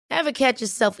Ever catch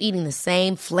yourself eating the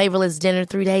same flavorless dinner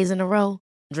 3 days in a row?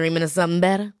 Dreaming of something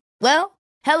better? Well,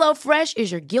 HelloFresh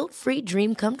is your guilt-free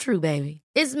dream come true, baby.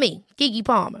 It's me, Keke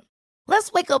Palmer.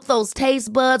 Let's wake up those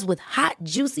taste buds with hot,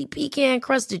 juicy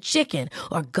pecan-crusted chicken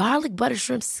or garlic butter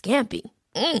shrimp scampi.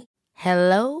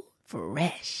 Hello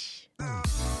Fresh.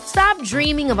 Stop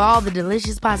dreaming of all the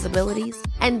delicious possibilities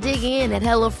and dig in at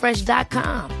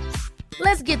HelloFresh.com.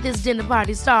 Let's get this dinner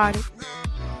party started.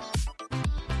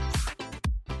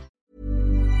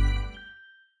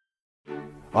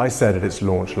 I said at its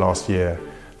launch last year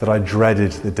that I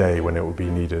dreaded the day when it would be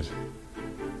needed.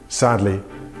 Sadly,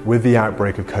 with the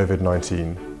outbreak of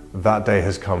COVID-19, that day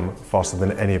has come faster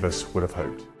than any of us would have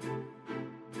hoped.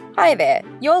 Hi there,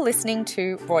 you're listening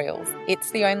to Royals.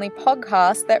 It's the only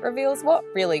podcast that reveals what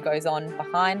really goes on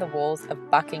behind the walls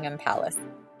of Buckingham Palace.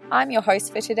 I'm your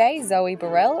host for today, Zoe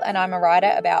Burrell, and I'm a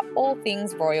writer about all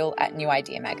things royal at New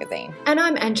Idea magazine. And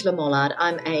I'm Angela Mollard.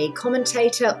 I'm a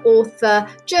commentator, author,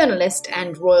 journalist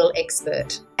and royal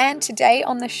expert. And today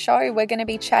on the show, we're going to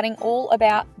be chatting all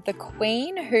about the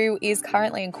Queen, who is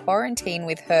currently in quarantine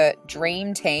with her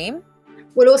dream team.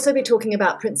 We'll also be talking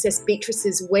about Princess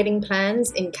Beatrice's wedding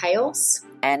plans in chaos.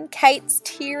 And Kate's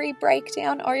teary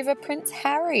breakdown over Prince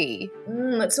Harry.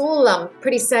 It's all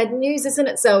pretty sad news, isn't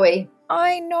it, Zoe?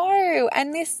 I know,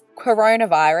 and this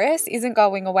coronavirus isn't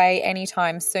going away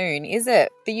anytime soon, is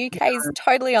it? The UK's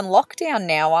totally on lockdown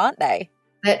now, aren't they?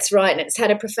 That's right, and it's had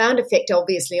a profound effect,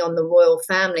 obviously, on the royal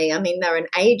family. I mean, they're an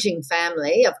ageing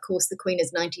family. Of course, the Queen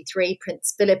is 93,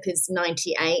 Prince Philip is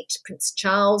 98, Prince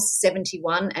Charles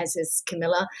 71, as is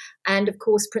Camilla, and, of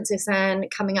course, Princess Anne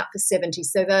coming up for 70.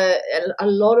 So a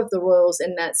lot of the royals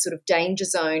in that sort of danger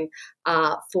zone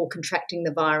for contracting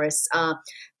the virus.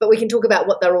 But we can talk about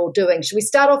what they're all doing. Should we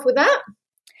start off with that?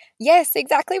 Yes,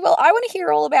 exactly. Well, I want to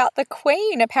hear all about the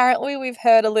Queen. Apparently, we've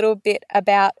heard a little bit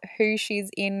about who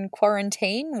she's in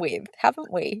quarantine with,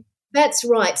 haven't we? That's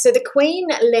right. So the Queen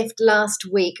left last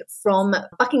week from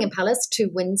Buckingham Palace to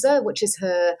Windsor, which is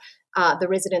her the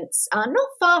residence not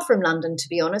far from London, to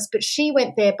be honest, but she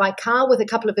went there by car with a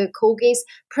couple of her corgis.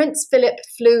 Prince Philip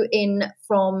flew in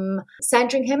from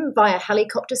Sandringham via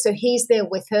helicopter, so he's there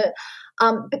with her.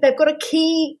 But they've got a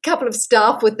key couple of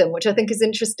staff with them, which I think is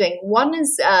interesting. One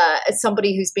is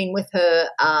somebody who's been with her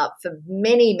for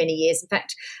many, many years. In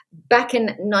fact, back in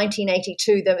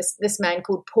 1982, there was this man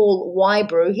called Paul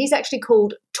Wybrew. He's actually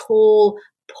called Tall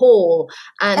Paul,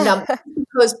 and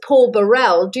because Paul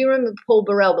Burrell, do you remember Paul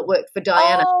Burrell that worked for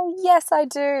Diana? Oh, yes, I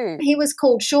do. He was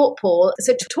called Short Paul.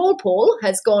 So Tall Paul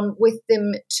has gone with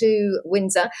them to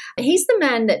Windsor. He's the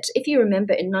man that, if you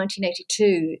remember, in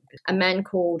 1982, a man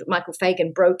called Michael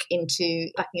Fagan broke into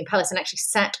Buckingham Palace and actually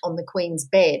sat on the Queen's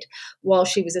bed while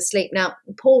she was asleep. Now,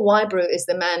 Paul Wybrew is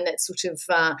the man that sort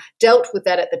of dealt with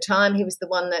that at the time. He was the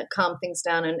one that calmed things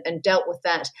down and dealt with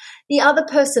that. The other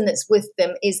person that's with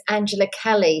them is Angela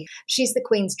Kelly. She's the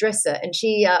Queen's dresser, and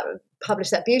she published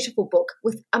that beautiful book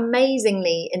with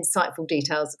amazingly insightful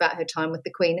details about her time with the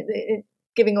Queen,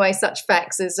 giving away such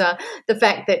facts as the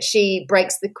fact that she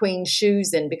breaks the Queen's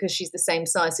shoes in because she's the same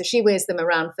size. So she wears them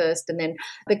around first, and then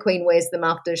the Queen wears them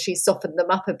after she's softened them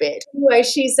up a bit. Anyway,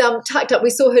 she's tucked up. We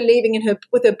saw her leaving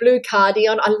with her blue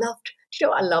cardigan. Do you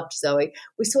know what I loved, Zoe?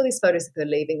 We saw these photos of her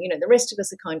leaving. You know, the rest of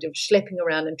us are kind of schlepping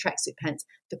around in tracksuit pants.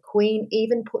 The Queen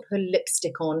even put her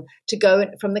lipstick on to go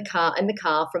from the car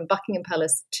from Buckingham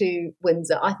Palace to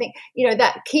Windsor. I think, you know,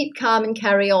 that keep calm and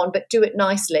carry on, but do it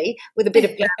nicely with a bit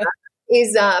of glamour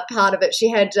is part of it. She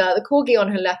had the corgi on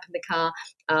her lap in the car,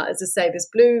 as I say, this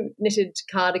blue knitted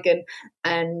cardigan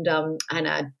and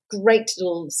a great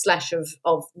little slash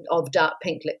of dark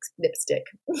pink lipstick.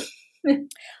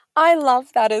 I love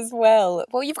that as well.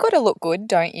 Well, you've got to look good,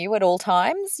 don't you, at all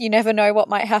times? You never know what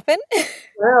might happen.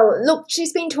 Well, look,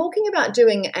 she's been talking about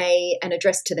doing an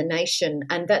address to the nation,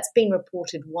 and that's been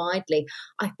reported widely.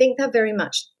 I think they're very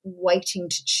much waiting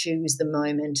to choose the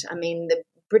moment. I mean, the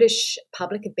British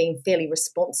public have been fairly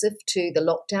responsive to the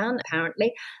lockdown,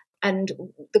 apparently. And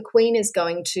the Queen is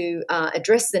going to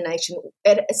address the nation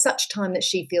at such time that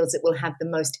she feels it will have the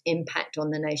most impact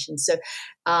on the nation. So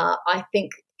I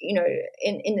think, you know,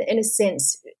 in a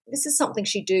sense, this is something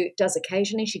she does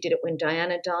occasionally. She did it when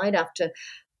Diana died after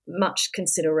much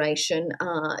consideration.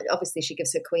 Obviously, she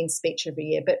gives her Queen's speech every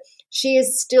year, but she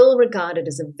is still regarded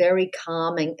as a very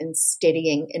calming and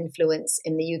steadying influence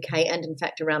in the UK and, in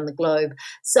fact, around the globe.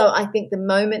 So I think the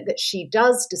moment that she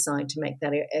does decide to make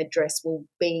that address will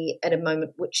be at a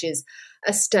moment which is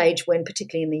a stage when,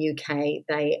 particularly in the UK,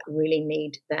 they really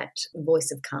need that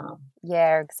voice of calm.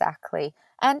 Yeah, exactly.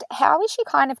 And how is she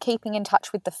kind of keeping in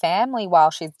touch with the family while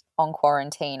she's on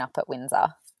quarantine up at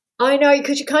Windsor? I know,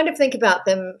 because you kind of think about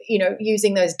them,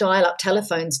 using those dial-up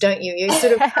telephones, don't you? You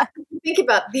sort of think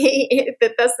about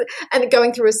and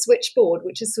going through a switchboard,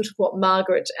 which is sort of what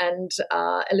Margaret and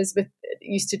Elizabeth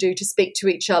used to do to speak to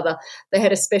each other. They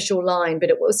had a special line, but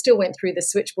still went through the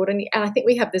switchboard. And I think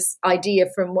we have this idea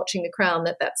from watching The Crown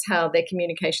that that's how their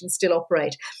communications still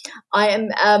operate.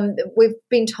 We've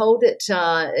been told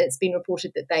that it's been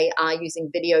reported that they are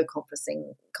using video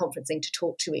conferencing to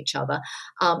talk to each other.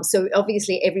 So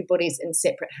obviously everybody's in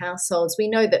separate households. We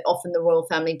know that often the royal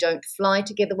family don't fly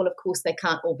together. Well, of course, they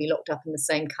can't all be locked up in the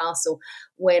same castle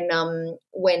when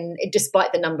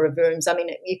despite the number of rooms. I mean,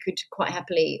 you could quite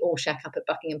happily all shack up at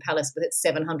Buckingham Palace with its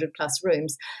 700 plus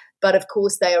rooms. But of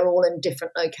course, they are all in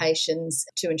different locations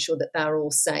to ensure that they're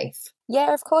all safe.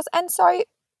 Yeah, of course. And so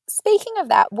speaking of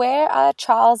that, where are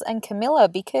Charles and Camilla?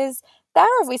 Because they're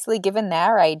obviously, given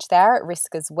their age, they're at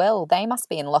risk as well. They must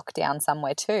be in lockdown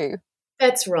somewhere too.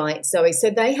 That's right, Zoe.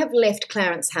 So they have left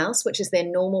Clarence House, which is their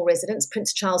normal residence.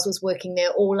 Prince Charles was working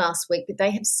there all last week, but they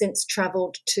have since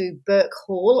travelled to Birk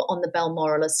Hall on the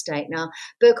Balmoral estate. Now,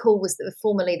 Birk Hall was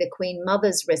formerly the Queen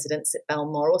Mother's residence at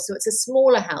Balmoral, so it's a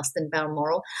smaller house than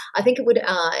Balmoral. I think it would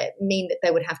mean that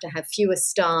they would have to have fewer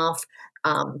staff,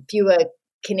 fewer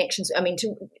connections. I mean,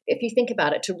 if you think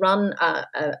about it, to run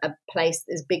a place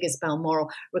as big as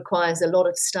Balmoral requires a lot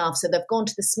of staff. So they've gone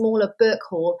to the smaller Birk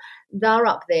Hall. They're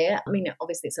up there. I mean,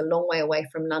 obviously it's a long way away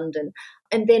from London.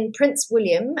 And then Prince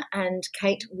William and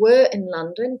Kate were in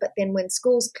London, but then when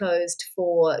schools closed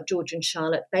for George and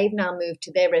Charlotte, they've now moved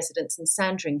to their residence in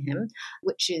Sandringham,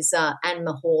 which is Anne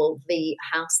Hall, the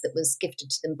house that was gifted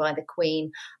to them by the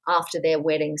Queen after their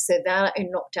wedding. So they're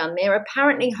in lockdown. They're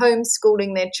apparently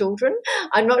homeschooling their children.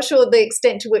 I'm not sure the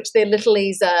extent to which their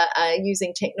littlies are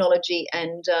using technology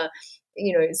and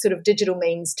sort of digital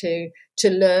means to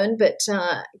learn, but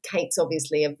Kate's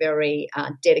obviously a very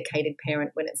dedicated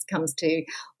parent when it comes to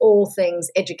all things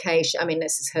education. I mean,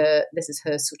 this is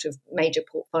her sort of major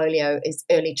portfolio is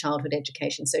early childhood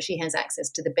education, so she has access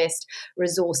to the best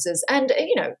resources, and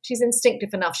she's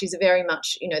instinctive enough. She's very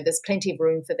much there's plenty of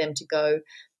room for them to go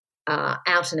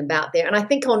out and about there. And I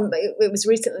think it was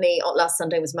recently, last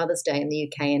Sunday was Mother's Day in the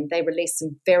UK, and they released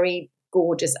some very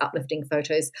gorgeous, uplifting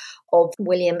photos of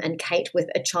William and Kate with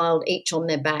a child each on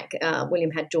their back.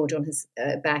 William had George on his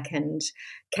back and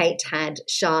Kate had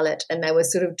Charlotte, and they were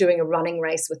sort of doing a running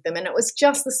race with them. And it was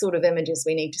just the sort of images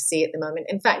we need to see at the moment.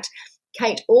 In fact,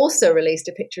 Kate also released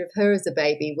a picture of her as a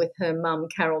baby with her mum,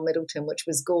 Carol Middleton, which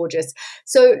was gorgeous.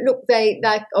 So look, they're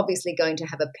obviously going to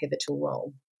have a pivotal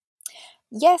role.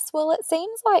 Yes, well, it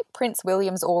seems like Prince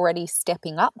William's already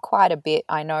stepping up quite a bit.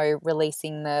 I know,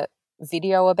 releasing the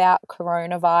video about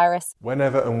coronavirus.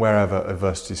 Whenever and wherever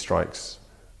adversity strikes,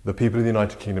 the people of the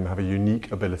United Kingdom have a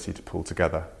unique ability to pull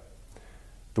together.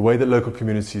 The way that local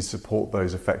communities support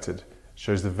those affected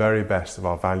shows the very best of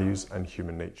our values and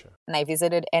human nature. And they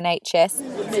visited NHS.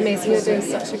 It's amazing, you're doing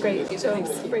such a great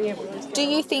job. Brilliant. Do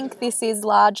you think this is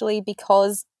largely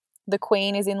because the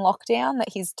Queen is in lockdown that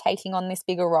he's taking on this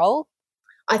bigger role?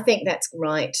 I think that's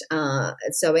right,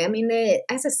 Zoe. I mean,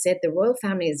 as I said, the royal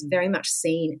family is very much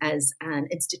seen as an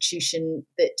institution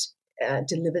that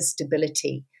delivers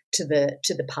stability to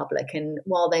the public. And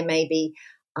while they may be,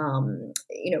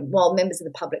 while members of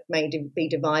the public may be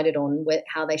divided on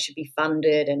how they should be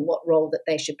funded and what role that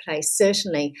they should play,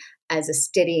 certainly as a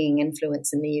steadying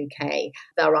influence in the UK,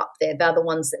 they're up there. They're the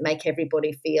ones that make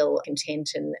everybody feel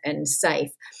content and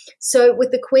safe. So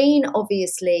with the Queen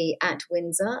obviously at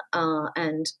Windsor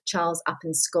and Charles up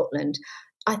in Scotland,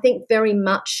 I think very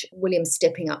much William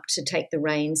stepping up to take the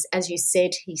reins. As you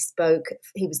said, he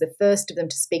was the first of them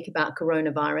to speak about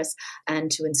coronavirus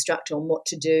and to instruct on what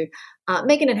to do.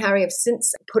 Meghan and Harry have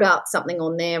since put out something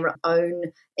on their own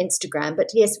Instagram. But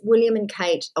yes, William and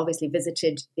Kate obviously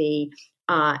visited the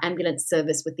ambulance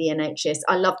service with the NHS.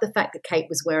 I love the fact that Kate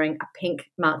was wearing a pink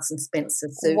Marks and Spencer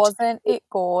suit. Wasn't it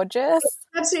gorgeous?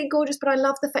 Absolutely gorgeous, but I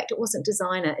love the fact it wasn't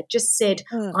designer. It just said,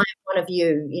 I'm one of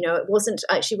you. It wasn't,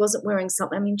 she wasn't wearing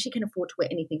something. I mean, she can afford to wear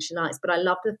anything she likes, but I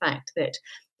love the fact that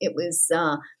it was,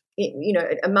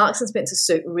 a Marks and Spencer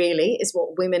suit really is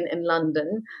what women in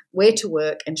London wear to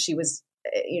work, and she was,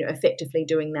 effectively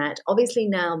doing that. Obviously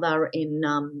now they're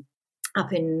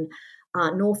up in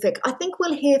Norfolk. I think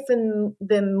we'll hear from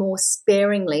them more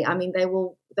sparingly. I mean, they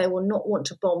will not want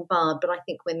to bombard, but I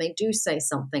think when they do say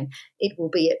something, it will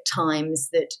be at times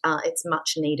that it's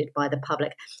much needed by the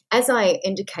public. As I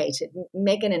indicated,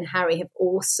 Meghan and Harry have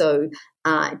also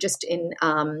just in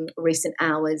recent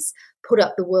hours put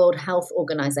up the World Health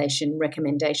Organization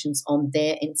recommendations on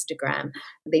their Instagram.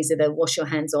 These are the wash your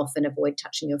hands off and avoid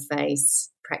touching your face,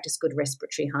 practice good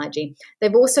respiratory hygiene.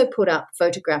 They've also put up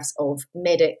photographs of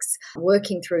medics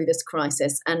working through this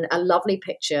crisis, and a lovely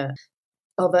picture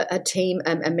of a team,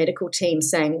 a medical team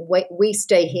saying, we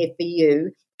stay here for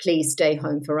you, please stay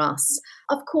home for us.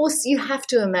 Of course, you have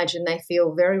to imagine they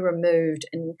feel very removed.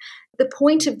 And the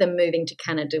point of them moving to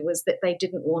Canada was that they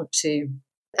didn't want to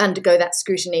undergo that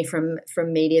scrutiny from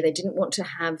media. They didn't want to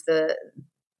have the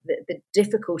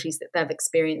difficulties that they've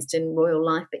experienced in royal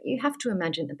life. But you have to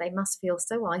imagine that they must feel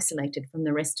so isolated from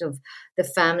the rest of the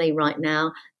family right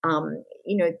now.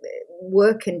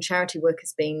 Work and charity work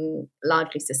has been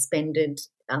largely suspended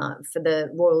for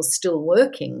the royals still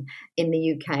working in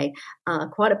the UK,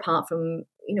 quite apart from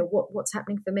what's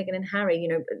happening for Meghan and Harry.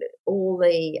 All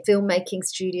the filmmaking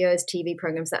studios, TV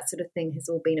programs, that sort of thing has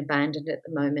all been abandoned at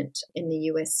the moment in the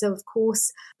US. So, of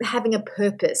course, having a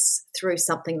purpose through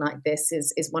something like this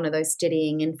is one of those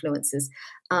steadying influences.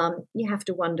 You have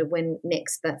to wonder when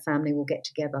next that family will get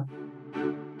together.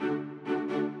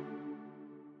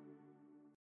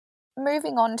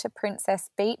 Moving on to Princess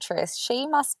Beatrice, she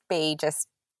must be just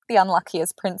the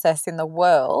unluckiest princess in the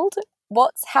world.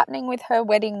 What's happening with her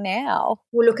wedding now?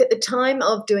 Well, look, at the time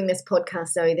of doing this podcast,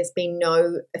 Zoe, there's been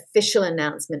no official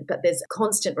announcement, but there's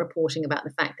constant reporting about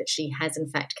the fact that she has in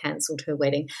fact cancelled her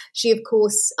wedding. She, of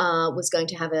course, was going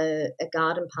to have a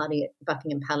garden party at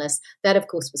Buckingham Palace. That, of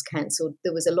course, was cancelled.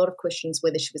 There was a lot of questions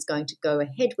whether she was going to go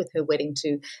ahead with her wedding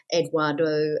to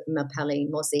Edoardo Mapelli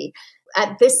Mozzi.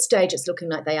 At this stage, it's looking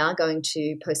like they are going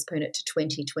to postpone it to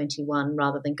 2021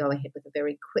 rather than go ahead with a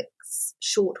very quick,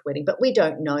 short wedding. But we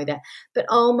don't know that. But,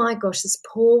 oh, my gosh, this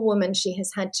poor woman, she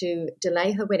has had to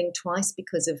delay her wedding twice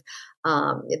because of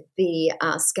the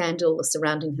scandal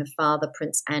surrounding her father,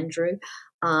 Prince Andrew.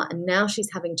 And now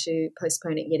she's having to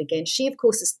postpone it yet again. She, of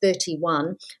course, is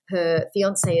 31. Her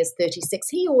fiancé is 36.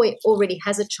 He already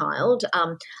has a child,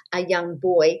 a young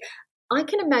boy. I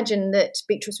can imagine that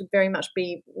Beatrice would very much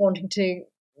be wanting to,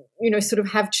 sort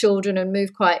of have children and move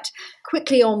quite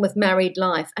quickly on with married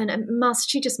life. And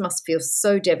she just must feel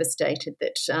so devastated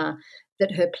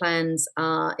that her plans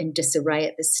are in disarray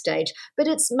at this stage. But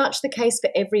it's much the case for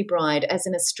every bride. As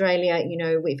in Australia,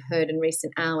 we've heard in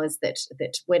recent hours that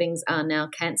weddings are now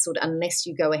cancelled unless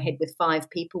you go ahead with 5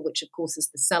 people, which of course is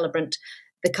the celebrant,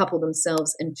 the couple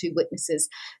themselves, and 2 witnesses.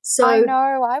 So I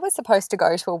know, I was supposed to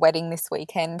go to a wedding this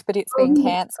weekend, but it's been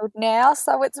cancelled now,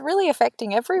 so it's really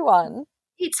affecting everyone.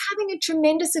 It's having a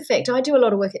tremendous effect. I do a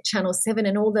lot of work at Channel 7,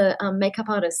 and all the makeup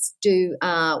artists do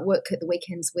work at the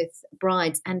weekends with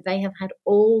brides, and they have had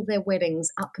all their weddings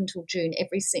up until June,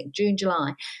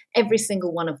 July. Every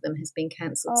single one of them has been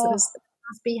cancelled. So there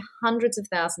must be hundreds of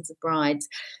thousands of brides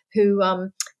who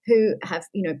have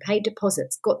paid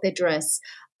deposits, got their dress,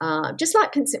 just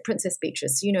like Princess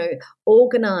Beatrice,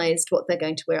 organised what they're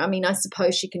going to wear. I mean, I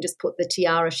suppose she can just put the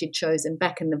tiara she'd chosen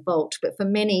back in the vault, but for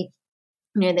many,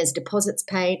 there's deposits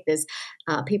paid, there's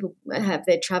people have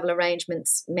their travel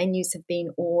arrangements, menus have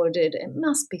been ordered. It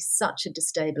must be such a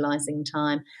destabilising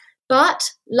time.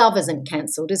 But love isn't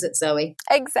cancelled, is it, Zoe?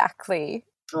 Exactly.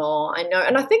 Oh, I know.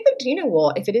 And I think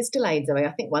that, if it is delayed, Zoe,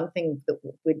 I think one thing that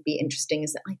would be interesting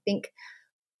is that I think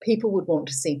people would want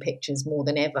to see pictures more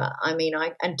than ever. I mean,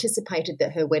 I anticipated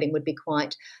that her wedding would be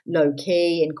quite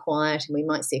low-key and quiet, and we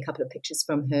might see a couple of pictures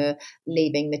from her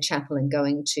leaving the chapel and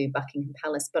going to Buckingham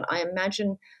Palace. But I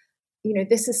imagine,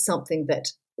 this is something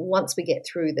that once we get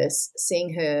through this,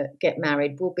 seeing her get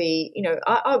married will be,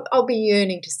 I'll be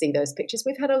yearning to see those pictures.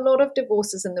 We've had a lot of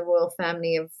divorces in the royal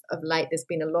family of late. There's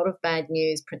been a lot of bad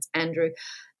news. Prince Andrew,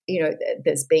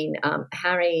 there's been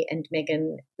Harry and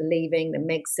Meghan leaving the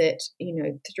Megxit,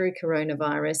 through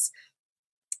coronavirus.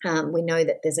 We know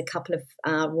that there's a couple of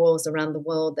royals around the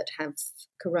world that have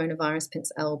coronavirus.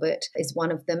 Prince Albert is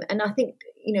one of them. And I think,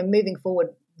 moving forward,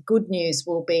 good news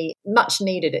will be much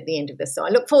needed at the end of this. So I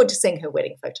look forward to seeing her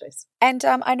wedding photos. And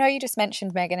I know you just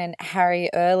mentioned Meghan and Harry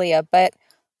earlier, but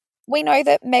we know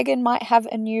that Meghan might have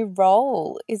a new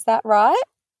role. Is that right?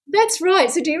 That's right.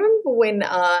 So do you remember when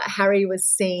Harry was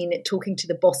seen talking to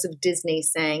the boss of Disney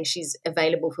saying she's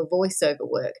available for voiceover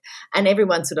work? And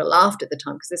everyone sort of laughed at the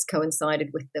time because this coincided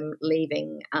with them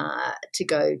leaving to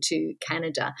go to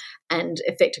Canada. And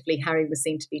effectively, Harry was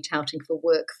seen to be touting for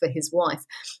work for his wife.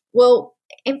 Well,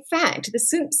 in fact, the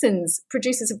Simpsons,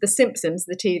 producers of The Simpsons,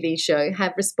 the TV show,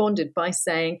 have responded by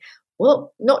saying,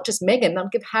 well, not just Meghan, they'll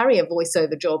give Harry a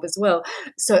voiceover job as well.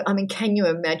 So, I mean, can you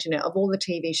imagine it? Of all the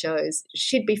TV shows,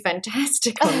 she'd be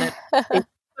fantastic on that. But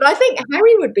I think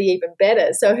Harry would be even better.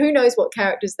 So who knows what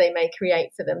characters they may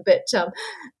create for them. But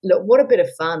look, what a bit of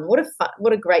fun.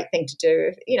 What a great thing to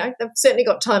do. They've certainly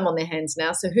got time on their hands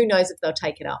now. So who knows if they'll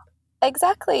take it up.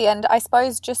 Exactly. And I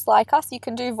suppose just like us, you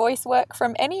can do voice work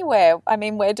from anywhere. I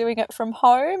mean, we're doing it from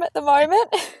home at the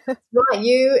moment. Right,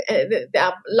 you,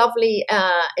 our lovely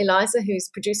Eliza, who's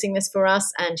producing this for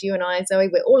us, and you and I, Zoe,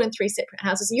 we're all in 3 separate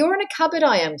houses. You're in a cupboard,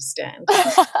 I understand.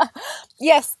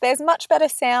 Yes, there's much better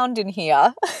sound in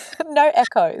here. No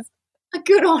echoes.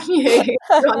 Good on you.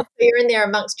 Good on you. You're in there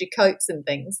amongst your coats and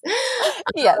things.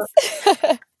 Yes.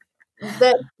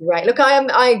 That's great. Look,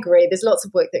 I agree. There's lots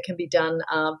of work that can be done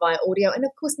via audio. And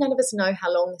of course, none of us know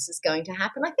how long this is going to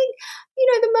happen. I think,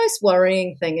 the most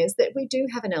worrying thing is that we do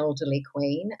have an elderly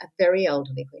queen, a very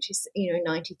elderly queen. She's,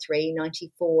 93,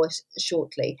 94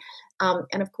 shortly.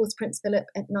 And of course, Prince Philip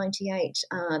at 98.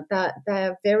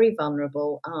 They're very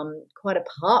vulnerable, quite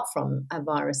apart from a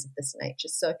virus of this nature.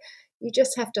 So you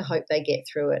just have to hope they get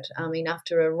through it. I mean,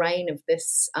 after a reign of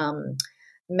this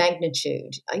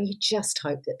magnitude, you just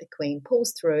hope that the Queen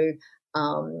pulls through.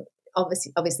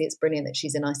 Obviously, it's brilliant that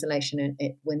she's in isolation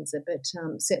at Windsor, but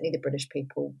certainly the British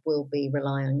people will be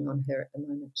relying on her at the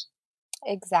moment.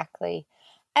 Exactly.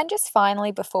 And just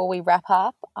finally, before we wrap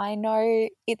up, I know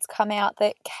it's come out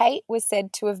that Kate was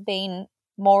said to have been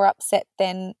more upset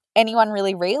than anyone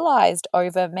really realised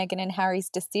over Meghan and Harry's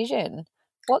decision.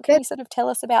 What can you sort of tell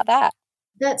us about that?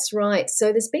 That's right.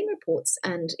 So there's been reports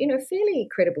and, fairly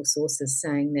credible sources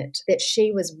saying that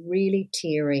she was really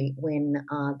teary when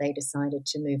they decided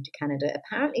to move to Canada.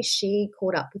 Apparently she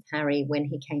caught up with Harry when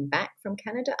he came back from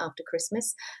Canada after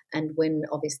Christmas, and when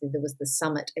obviously there was the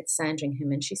summit at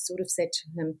Sandringham, and she sort of said to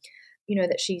him,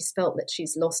 that she's felt that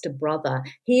she's lost a brother.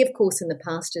 He, of course, in the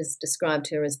past has described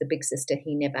her as the big sister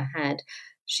he never had.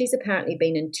 She's apparently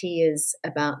been in tears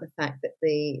about the fact that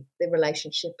the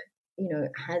relationship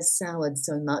has soured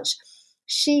so much.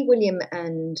 She, William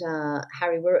and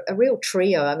Harry were a real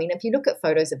trio. I mean, if you look at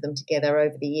photos of them together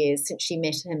over the years since she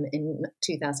met him in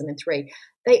 2003,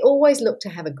 they always look to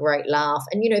have a great laugh.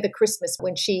 And, the Christmas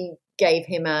when she gave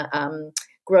him a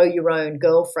grow your own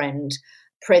girlfriend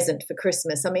present for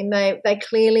Christmas, I mean, they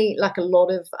clearly, like a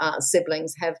lot of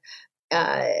siblings, have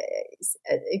a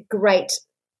great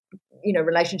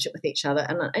relationship with each other.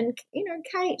 And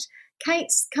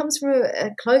Kate comes from a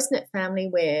close-knit family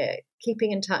where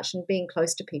keeping in touch and being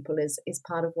close to people is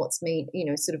part of what's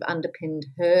sort of underpinned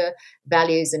her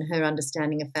values and her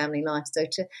understanding of family life. So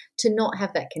to not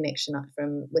have that connection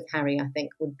with Harry, I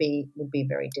think would be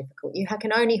very difficult. You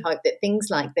can only hope that things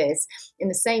like this, in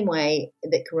the same way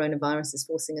that coronavirus is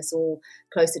forcing us all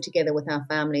closer together with our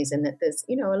families, and that there's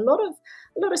a lot of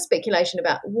speculation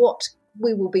about what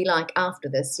we will be like after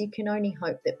this. You can only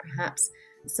hope that perhaps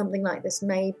something like this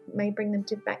may bring them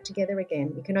back together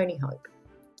again. You can only hope.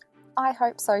 I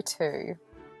hope so too.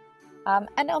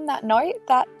 And on that note,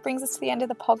 that brings us to the end of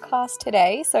the podcast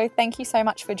today. So thank you so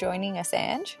much for joining us,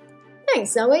 Ange.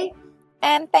 Thanks, Zoe.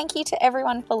 And thank you to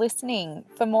everyone for listening.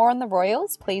 For more on the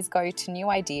Royals, please go to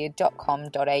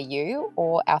newidea.com.au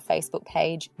or our Facebook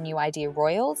page, New Idea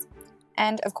Royals.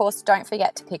 And of course, don't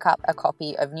forget to pick up a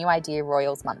copy of New Idea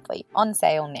Royals Monthly, on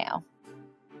sale now.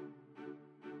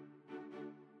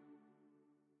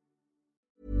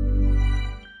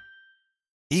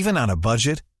 Even on a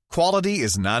budget, quality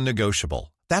is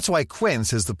non-negotiable. That's why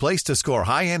Quince is the place to score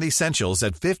high-end essentials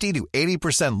at 50 to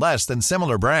 80% less than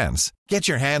similar brands. Get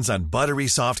your hands on buttery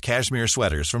soft cashmere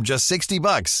sweaters from just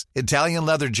 $60, Italian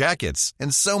leather jackets,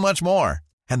 and so much more.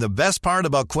 And the best part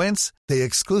about Quince, they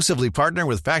exclusively partner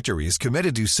with factories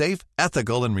committed to safe,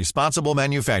 ethical, and responsible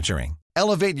manufacturing.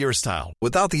 Elevate your style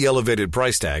without the elevated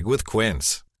price tag with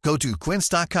Quince. Go to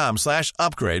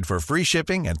quince.com/upgrade for free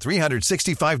shipping and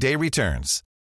 365-day returns.